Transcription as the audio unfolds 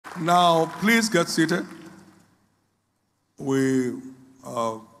Now, please get seated. We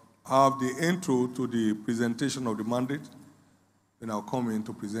have the intro to the presentation of the mandate. Then I'll come in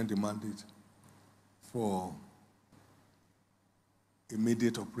to present the mandate for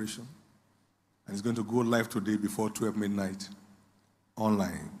immediate operation. And it's going to go live today before 12 midnight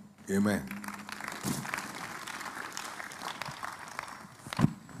online. Amen.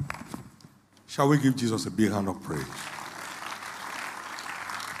 Shall we give Jesus a big hand of praise?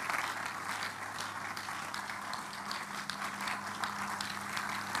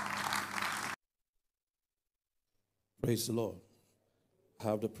 Praise the Lord. I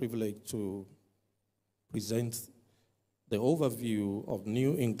have the privilege to present the overview of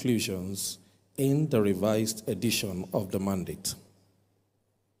new inclusions in the revised edition of the mandate.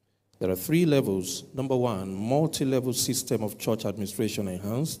 There are 3 levels. Number 1, multi-level system of church administration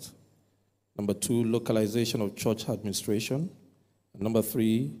enhanced. Number 2, localization of church administration. And number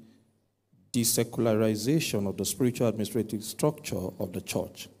 3, desecularization of the spiritual administrative structure of the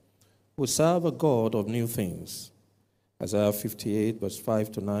church. We serve a God of new things. Isaiah 58, verse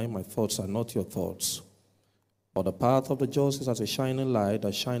 5 to 9, my thoughts are not your thoughts. But the path of the just is as a shining light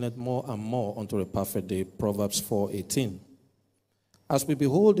that shineth more and more unto a perfect day. Proverbs 4:18. As we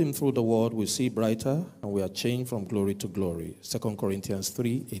behold him through the world, we see brighter, and we are changed from glory to glory. 2 Corinthians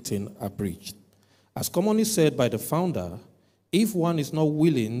 3:18 abridged. As commonly said by the founder, if one is not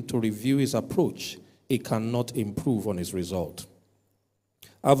willing to review his approach, he cannot improve on his result.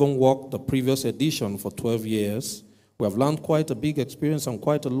 Having worked the previous edition for 12 years, we have learned quite a big experience and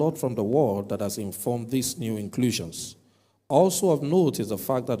quite a lot from the world that has informed these new inclusions. Also of note is the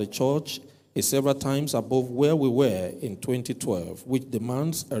fact that the church is several times above where we were in 2012, which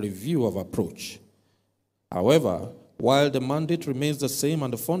demands a review of approach. However, while the mandate remains the same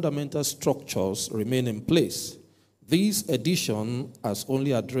and the fundamental structures remain in place, this edition has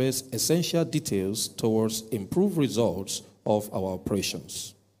only addressed essential details towards improved results of our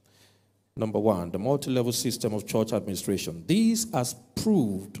operations. Number 1, the multi-level system of church administration. These has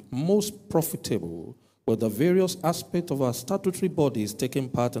proved most profitable with the various aspects of our statutory bodies taking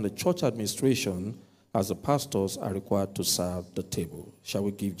part in the church administration as the pastors are required to serve the table. Shall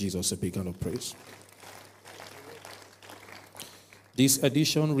we give Jesus a big hand of praise? This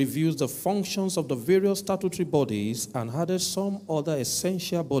edition reviews the functions of the various statutory bodies and added some other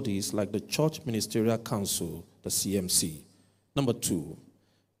essential bodies like the Church Ministerial Council, the CMC. Number 2,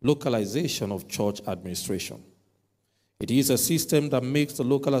 localization of church administration. It is a system that makes the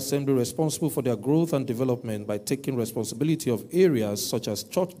local assembly responsible for their growth and development by taking responsibility of areas such as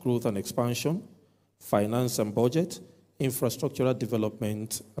church growth and expansion, finance and budget, infrastructural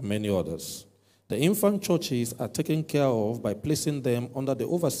development, and many others. The infant churches are taken care of by placing them under the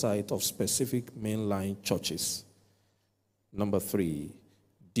oversight of specific mainline churches. Number 3,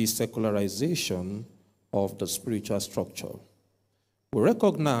 desecularization of the spiritual structure. We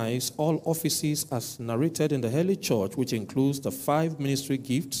recognize all offices as narrated in the early church, which includes the 5 ministry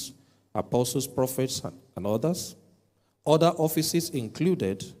gifts, apostles, prophets, and others. Other offices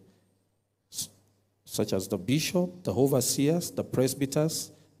included, such as the bishop, the overseers, the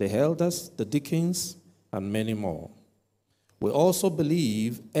presbyters, the elders, the deacons, and many more. We also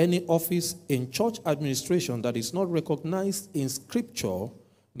believe any office in church administration that is not recognized in Scripture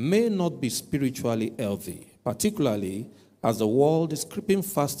may not be spiritually healthy, particularly as the world is creeping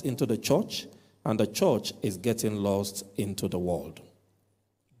fast into the church and the church is getting lost into the world.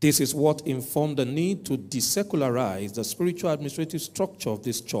 This is what informed the need to desecularize the spiritual administrative structure of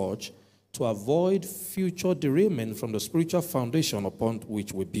this church to avoid future derailment from the spiritual foundation upon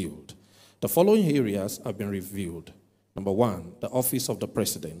which we build. The following areas have been reviewed. Number 1, the office of the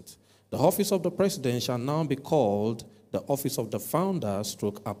president. The office of the president shall now be called the office of the founder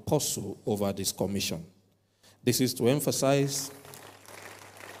 / apostle over this commission. This is to emphasize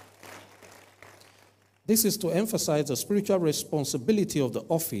the spiritual responsibility of the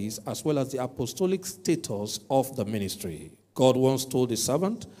office as well as the apostolic status of the ministry. God once told his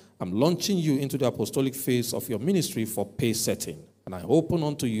servant, I'm launching you into the apostolic phase of your ministry for pace setting, and I open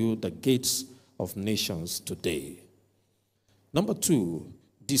unto you the gates of nations today. Number 2,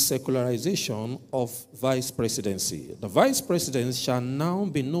 desecularization of vice presidency. The vice presidents shall now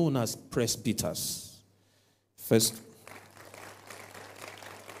be known as presbyters. First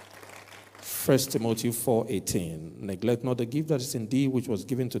Timothy 4:18. Neglect not the gift that is in thee, which was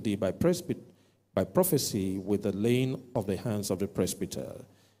given to thee by prophecy with the laying of the hands of the presbyter.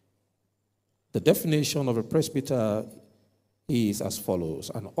 The definition of a presbyter is as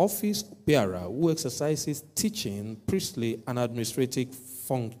follows: an office bearer who exercises teaching, priestly, and administrative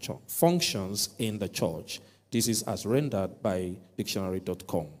functions in the church. This is as rendered by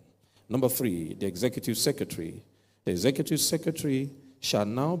dictionary.com. Number 3, the executive secretary. The executive secretary shall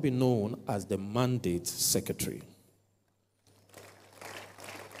now be known as the mandate secretary.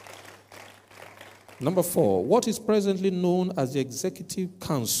 Number 4, what is presently known as the executive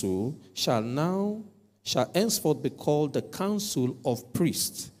council shall henceforth be called the council of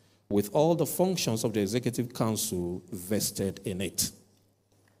priests, with all the functions of the executive council vested in it.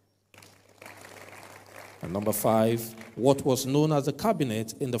 And number 5, what was known as the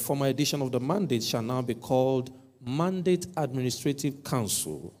cabinet in the former edition of the mandate shall now be called Mandate Administrative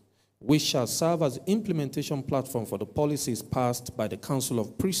Council, which shall serve as the implementation platform for the policies passed by the Council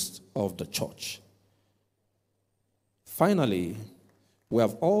of Priests of the Church. Finally, we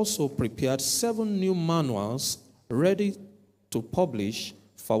have also prepared 7 new manuals ready to publish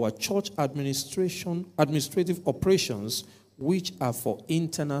for our church administrative operations, which are for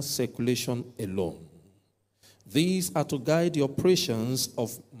internal circulation alone. These are to guide the operations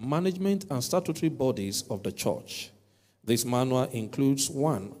of management and statutory bodies of the church. This manual includes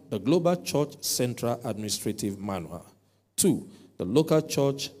 1, the Global Church Central Administrative Manual; 2, the Local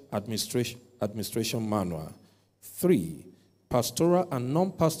Church Administration Manual; 3, Pastoral and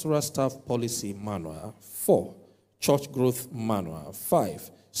Non-Pastoral Staff Policy Manual; 4, Church Growth Manual;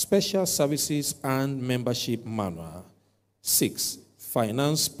 5, Special Services and Membership Manual; 6,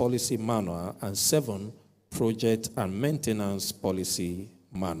 Finance Policy Manual; and 7, Project and Maintenance Policy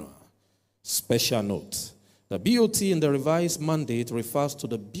Manual. Special note: the BOT in the revised mandate refers to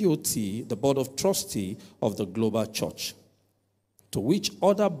the BOT, the Board of Trustees of the Global Church, to which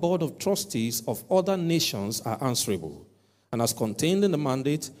other Board of Trustees of other nations are answerable. And as contained in the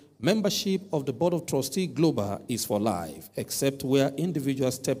mandate, membership of the Board of Trustees Global is for life, except where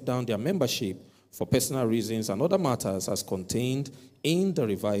individuals step down their membership for personal reasons and other matters as contained in the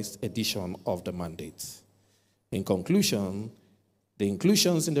revised edition of the mandate. In conclusion, the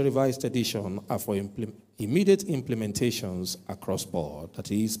inclusions in the revised edition are for immediate implementations across board,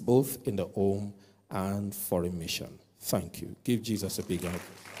 that is, both in the home and foreign mission. Thank you. Give Jesus a big hand.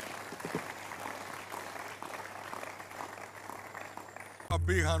 A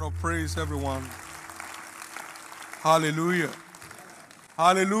big hand of praise, everyone. Hallelujah.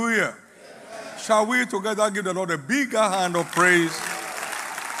 Hallelujah. Shall we together give the Lord a bigger hand of praise?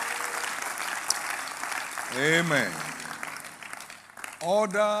 Amen.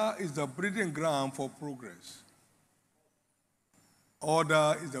 Order is the breeding ground for progress.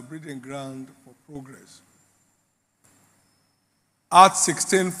 Order is the breeding ground for progress. Acts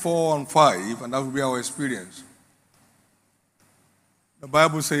 16:4 and 5, and that will be our experience. The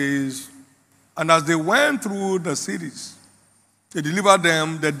Bible says, and as they went through the cities, they delivered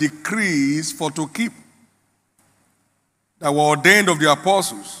them the decrees for to keep that were ordained of the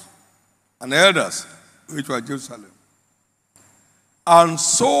apostles and elders which were at Jerusalem. And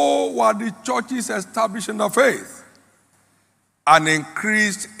so were the churches established in the faith and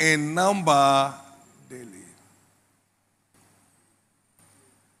increased in number daily.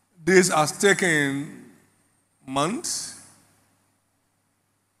 This has taken months,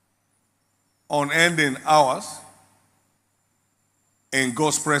 unending hours in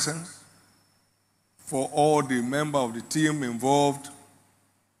God's presence for all the members of the team involved,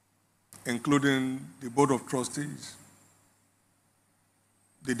 including the Board of Trustees,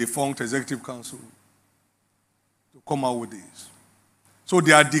 the defunct Executive Council, to come out with this. So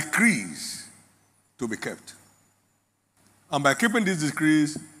there are decrees to be kept. And by keeping these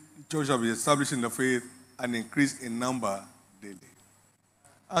decrees, the church shall be established in the faith and increase in number daily.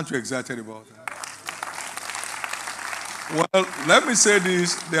 Aren't you excited about that? Well, let me say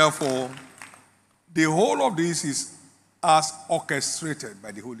this, therefore, the whole of this is as orchestrated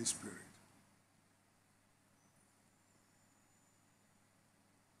by the Holy Spirit.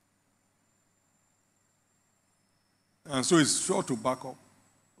 And so it's sure to back up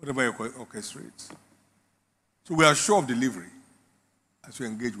whatever you orchestrate. So we are sure of delivery as we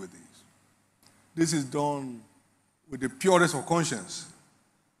engage with this. This is done with the purest of conscience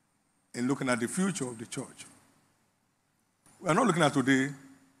in looking at the future of the church. We are not looking at today,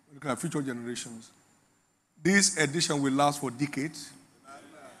 we're looking at future generations. This edition will last for decades,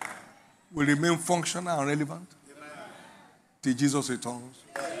 will remain functional and relevant till Jesus returns.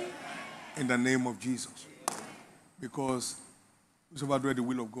 In the name of Jesus. Because whosoever doeth the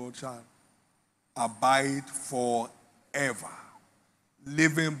will of God shall abide forever.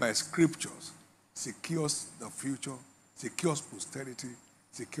 Living by scriptures secures the future, secures posterity,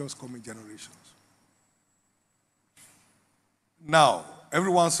 secures coming generations. Now,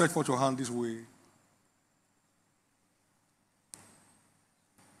 everyone stretch forth your hand this way.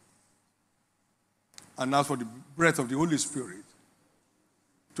 And ask for the breath of the Holy Spirit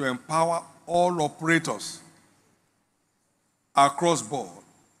to empower all operators across board,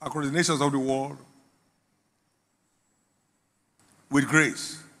 across the nations of the world, with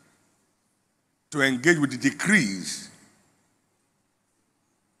grace, to engage with the decrees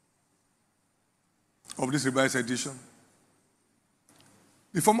of this revised edition.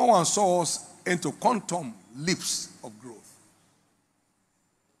 The former one saw us into quantum leaps of growth.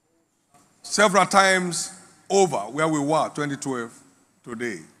 Several times over where we were 2012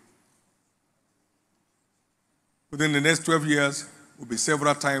 today. Within the next 12 years, we'll be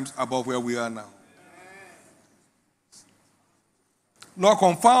several times above where we are now. Lord,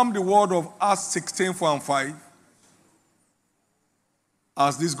 confirm the word of Acts 16, 4 and 5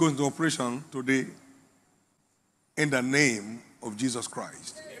 as this goes into operation today in the name of Jesus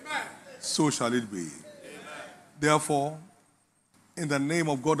Christ. Amen. So shall it be. Amen. Therefore, in the name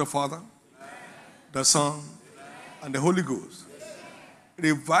of God the Father, Amen, the Son, Amen, and the Holy Ghost,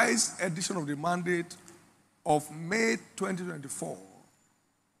 Amen, revised edition of the mandate of May 2024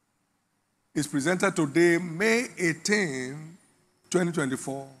 is presented today, May 18,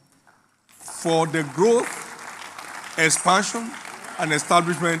 2024, for the growth, expansion, and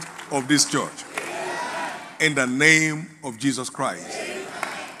establishment of this church. Amen. In the name of Jesus Christ. Amen.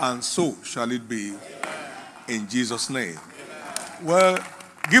 And so shall it be. Amen. In Jesus' name. Amen. Well,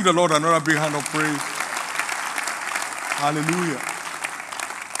 give the Lord another big hand of praise. Hallelujah.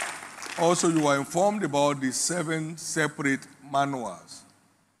 Also, you are informed about the 7 separate manuals.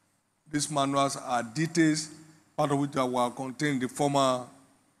 These manuals are details, part of which were contained in the former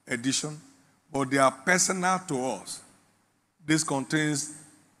edition, but they are personal to us. This contains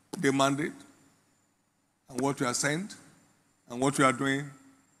the mandate and what we are sent and what we are doing,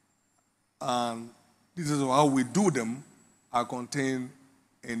 and this is how we do them are contained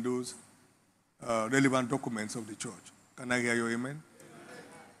in those relevant documents of the church. Can I hear your amen? Amen.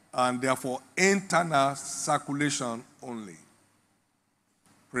 And therefore, internal circulation only.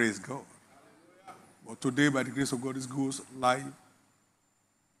 Praise God. But today, by the grace of God, this goes live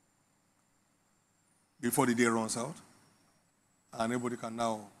before the day runs out. And everybody can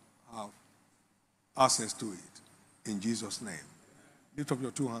now have access to it. In Jesus' name. Lift up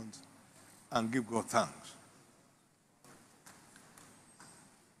your 2 hands and give God thanks.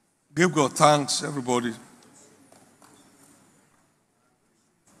 Give God thanks, everybody.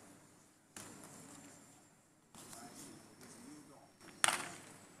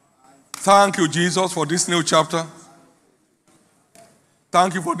 Thank you, Jesus, for this new chapter.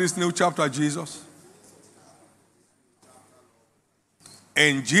 Thank you for this new chapter, Jesus.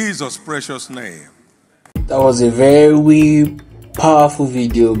 In Jesus' precious name. That was a very powerful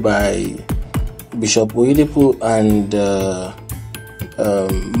video by Bishop Oyedepo and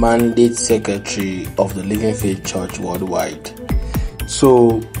Mandate Secretary of the Living Faith Church Worldwide.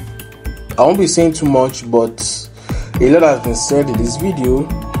 So, I won't be saying too much, but a lot has been said in this video.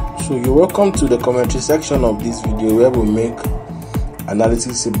 So you're welcome to the commentary section of this video where we make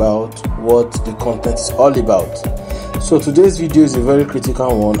analysis about what the content is all about. So today's video is a very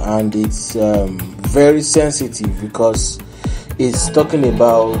critical one, and it's very sensitive because it's talking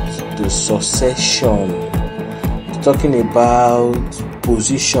about the succession, it's talking about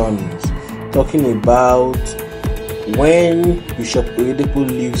positions, talking about when Bishop Oyedepo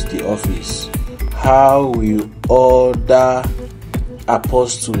leaves the office, how will other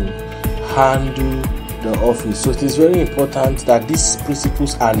apostles handle the office. So it is very important that these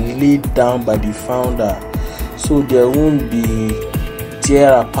principles are laid down by the founder, so there won't be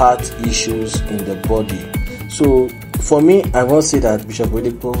tear apart issues in the body. So for me, I won't say that Bishop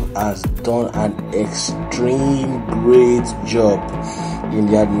Oyedepo has done an extreme great job in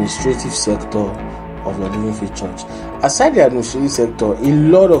the administrative sector of the Living Faith Church. Aside the administrative sector, a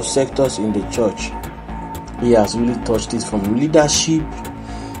lot of sectors in the church, he has really touched it, from leadership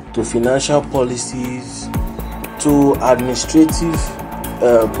to financial policies to administrative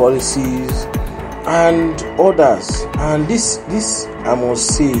policies and others. And this I must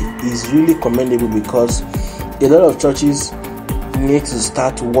say is really commendable, because a lot of churches need to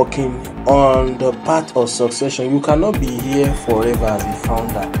start working on the path of succession. You cannot be here forever as a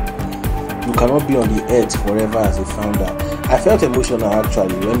founder. You cannot be on the earth forever as a founder. I felt emotional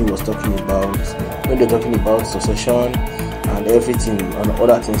actually when they're talking about succession and everything and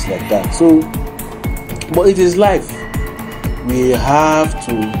other things like that. So, but it is life. We have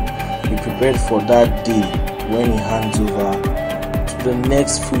to be prepared for that day when he hands over to the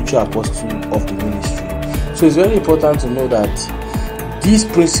next future apostle of the ministry. So it's very important to know that these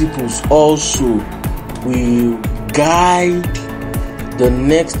principles also will guide the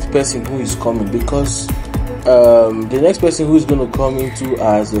next person who is coming, because the next person who is going to come into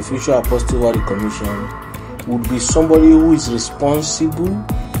as the future apostle of the commission would be somebody who is responsible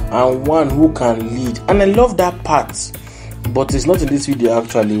and one who can lead. And I love that part, but it's not in this video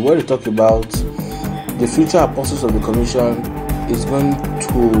actually. Where we talk about the future apostles of the commission is going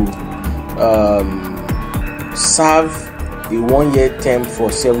to serve a 1-year term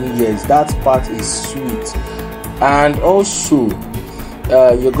for 7 years. That part is sweet. And also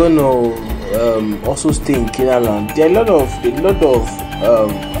you're going to also stay in Canaan land. There are a lot of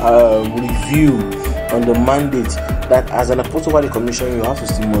review on the mandate that as an apostle of the commission you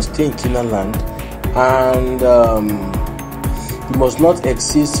must stay in Canaan land, and you must not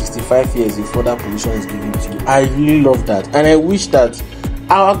exceed 65 years before that position is given to you. I really love that, and I wish that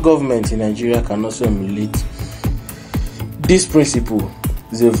our government in Nigeria can also emulate this principle.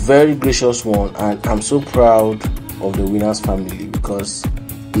 It's a very gracious one, and I'm so proud of the Winners family because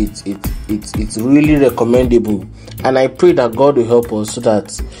it's really recommendable. And I pray that God will help us so that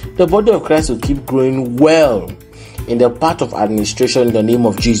the body of Christ will keep growing well in the part of administration in the name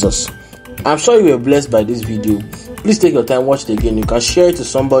of Jesus. I'm sure you were blessed by this video. Please take your time, watch it again. You can share it to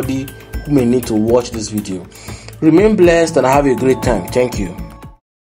somebody who may need to watch this video. Remain blessed and have a great time. Thank you.